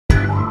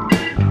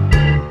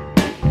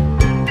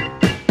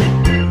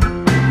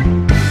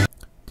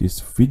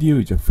This video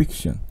is a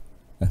fiction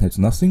and has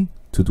nothing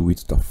to do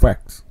with the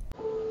facts.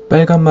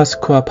 빨간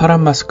마스크와 파란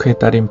마스크의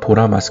딸인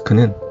보라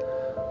마스크는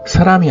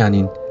사람이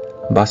아닌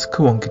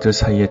마스크 원기들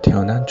사이에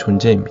태어난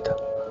존재입니다.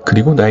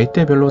 그리고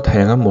나이대별로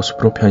다양한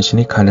모습으로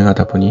변신이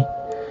가능하다 보니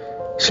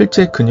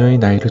실제 그녀의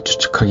나이를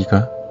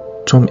추측하기가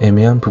좀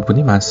애매한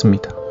부분이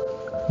많습니다.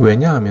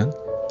 왜냐하면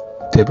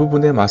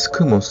대부분의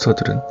마스크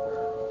몬스터들은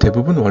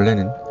대부분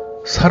원래는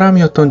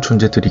사람이었던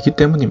존재들이기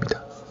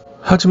때문입니다.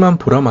 하지만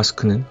보라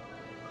마스크는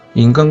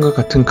인간과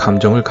같은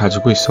감정을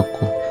가지고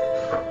있었고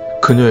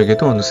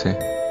그녀에게도 어느새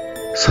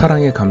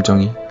사랑의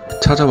감정이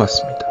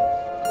찾아왔습니다.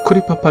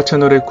 쿠리파파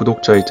채널의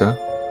구독자이자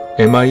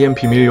MIM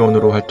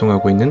비밀요원으로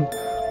활동하고 있는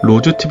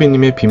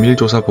로즈TV님의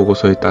비밀조사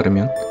보고서에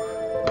따르면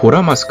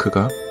보라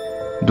마스크가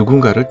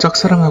누군가를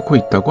짝사랑하고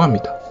있다고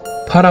합니다.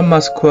 파란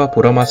마스크와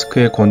보라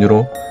마스크의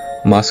권유로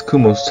마스크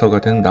몬스터가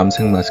된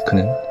남색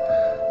마스크는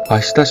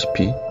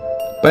아시다시피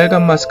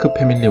빨간 마스크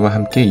패밀리와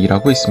함께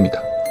일하고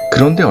있습니다.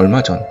 그런데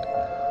얼마 전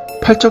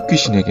팔척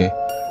귀신에게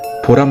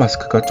보라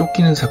마스크가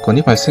쫓기는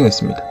사건이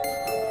발생했습니다.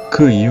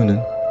 그 이유는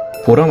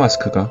보라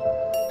마스크가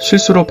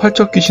실수로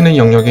팔척 귀신의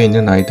영역에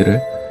있는 아이들을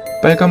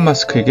빨간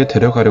마스크에게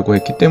데려가려고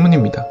했기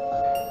때문입니다.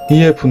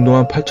 이에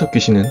분노한 팔척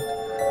귀신은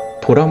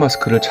보라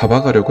마스크를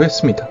잡아가려고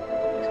했습니다.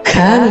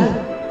 감히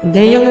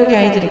내 영역의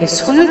아이들에게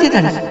손을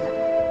대다니.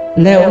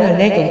 내 오늘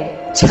내게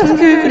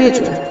참교육을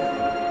해주라.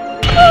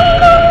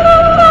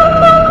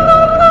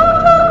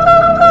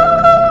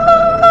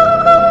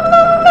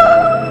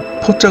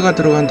 포자가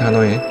들어간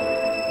단어에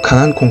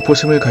강한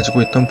공포심을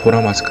가지고 있던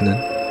보라 마스크는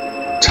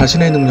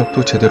자신의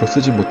능력도 제대로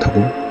쓰지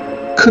못하고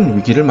큰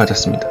위기를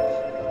맞았습니다.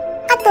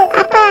 아빠,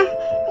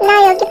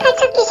 나 여기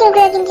팔척 귀신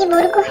구역인지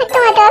모르고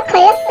활동하다가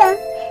걸렸어.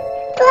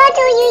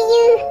 도와줘,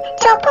 유유.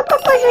 저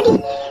뽀뽀뽀 소리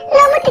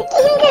너무 듣기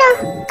힘들어.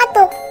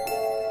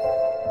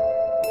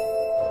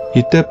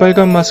 이때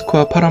빨간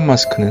마스크와 파란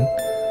마스크는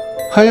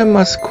하얀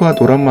마스크와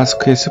노란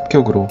마스크의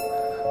습격으로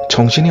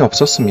정신이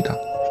없었습니다.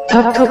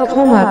 닥터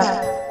포마드,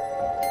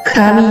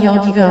 감히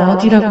여기가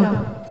어디라고.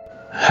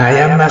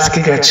 하얀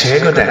마스크가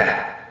최고다.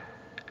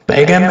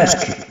 빨간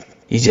마스크,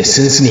 이제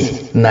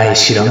순순히 나의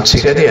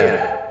실험체가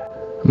되어라.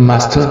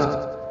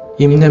 마스터,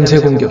 입냄새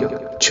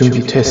공격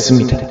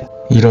준비됐습니다.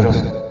 이런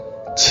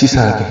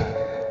치사하게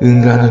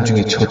응가하는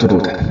중에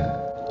쳐들어오다니.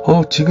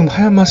 지금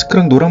하얀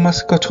마스크랑 노란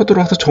마스크가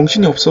쳐들어와서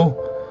정신이 없어.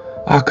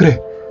 그래,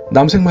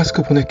 남색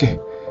마스크 보낼게.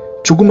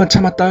 조금만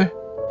참아, 딸.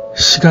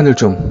 시간을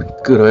좀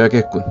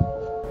끌어야겠군.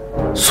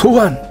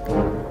 소환!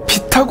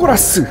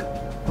 피타고라스!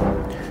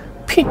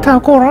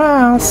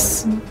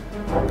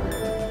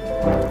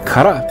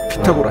 가라,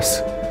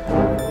 피타고라스.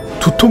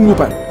 두통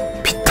유발,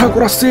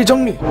 피타고라스의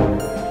정리.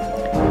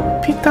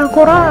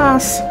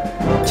 피타고라스,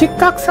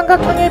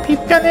 직각삼각형의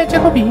빗변의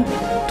제곱이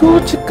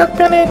두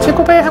직각변의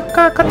제곱에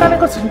합각한다는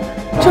것을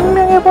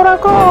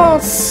증명해보라고.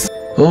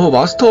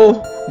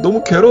 마스터,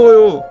 너무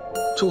괴로워요.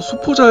 저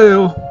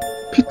수포자예요.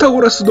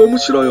 피타고라스 너무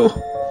싫어요.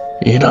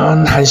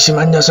 이런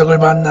한심한 녀석을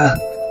봤나.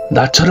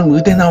 나처럼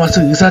의대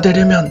나와서 의사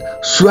되려면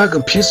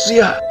수학은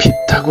필수야.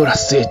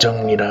 피타고라스의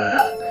정리라.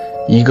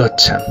 이거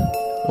참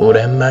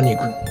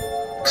오랜만이군.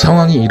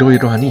 상황이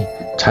이러이러하니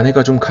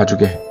자네가 좀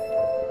가주게.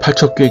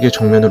 팔척귀에게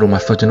정면으로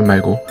맞서지는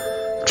말고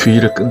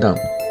주의를 끈 다음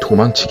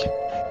도망치게.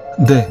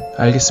 네,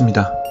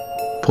 알겠습니다.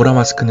 보라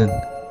마스크는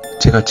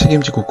제가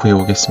책임지고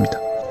구해오겠습니다.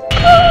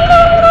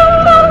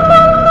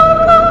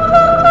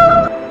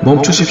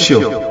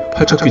 멈추십시오,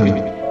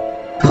 팔척귀님.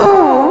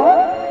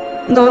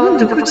 너는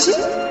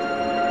누구지?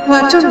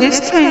 완전 내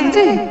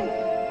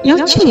스타일인데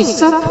여친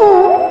있어,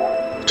 포?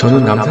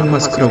 저는 남색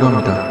마스크라고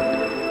합니다.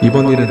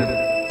 이번 일은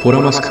보라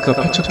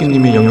마스크가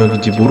팔척귀님의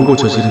영역인지 모르고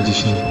저지른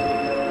짓이니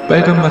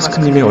빨간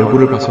마스크님의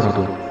얼굴을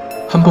봐서라도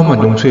한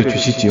번만 용서해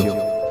주시지요.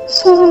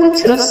 소문은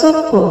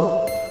들었어,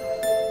 포.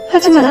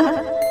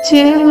 하지만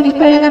제 아무리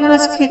빨간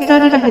마스크의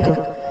딸이라 해도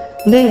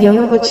내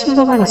영역을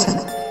침범한 이상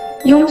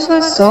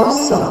용서할 수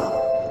없어.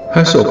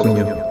 할 수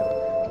없군요.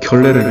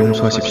 결례를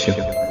용서하십시오.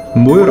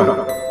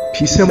 모여라,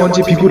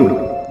 미세먼지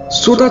비구름.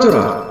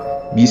 쏟아져라,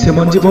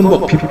 미세먼지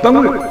범벅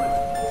빗방울.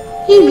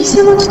 이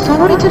미세먼지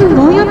덩어리들은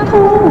뭐야,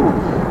 포?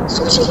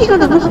 숨쉬기가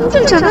너무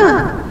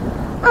힘들잖아.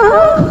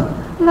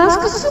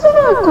 마스크 쓰고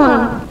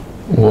나올걸.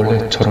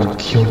 원래 저런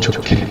귀여운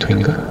척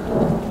캐릭터인가?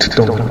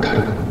 듣던 거랑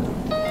다르군.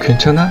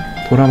 괜찮아,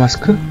 보라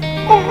마스크?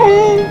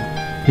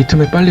 이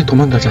틈에 빨리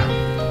도망가자.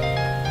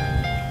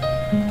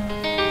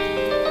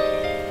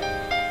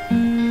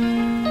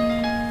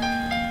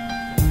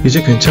 이제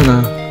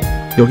괜찮아.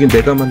 여긴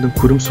내가 만든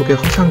구름 속의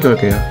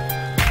허상결계야.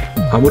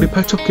 아무리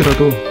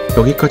팔척귀라도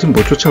여기까진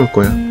못 쫓아올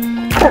거야.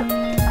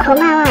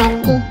 고마워,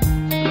 앤디.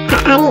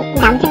 아니,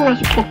 남색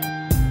마스크.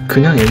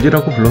 그냥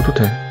앤디라고 불러도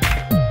돼.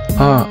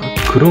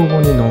 그러고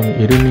보니 넌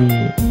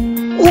이름이...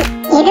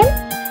 이름?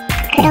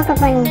 그러고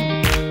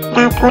보니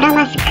나 보라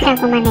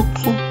마스크라고만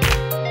했지.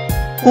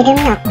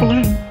 이름이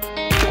없구나.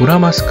 보라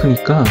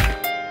마스크니까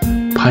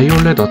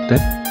바이올렛 어때?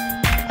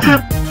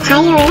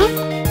 바이올렛?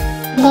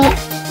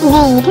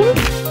 내 이름?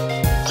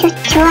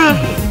 좋아.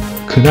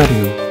 그날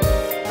이후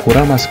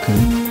보라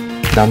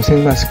마스크는 남색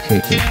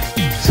마스크에게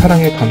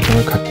사랑의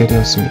감정을 갖게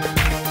되었습니다.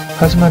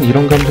 하지만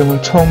이런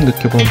감정을 처음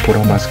느껴본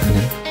보라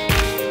마스크는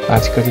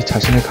아직까지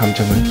자신의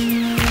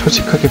감정을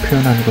솔직하게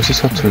표현하는 것이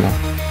서툴러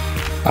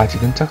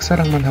아직은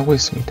짝사랑만 하고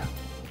있습니다.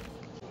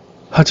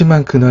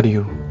 하지만 그날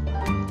이후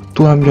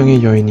또 한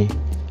명의 여인이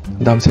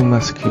남색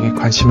마스크에게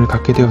관심을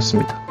갖게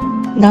되었습니다.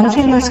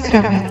 남색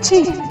마스크라고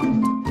했지?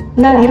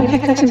 날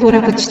이렇게까지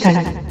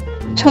몰아붙이다니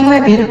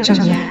정말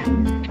매력적이야.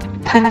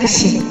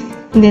 반드시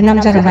내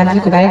남자로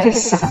만들고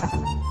말겠어.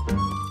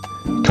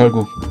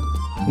 결국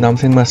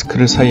남색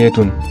마스크를 사이에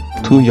둔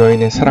두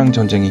여인의 사랑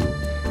전쟁이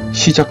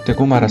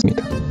시작되고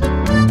말았습니다.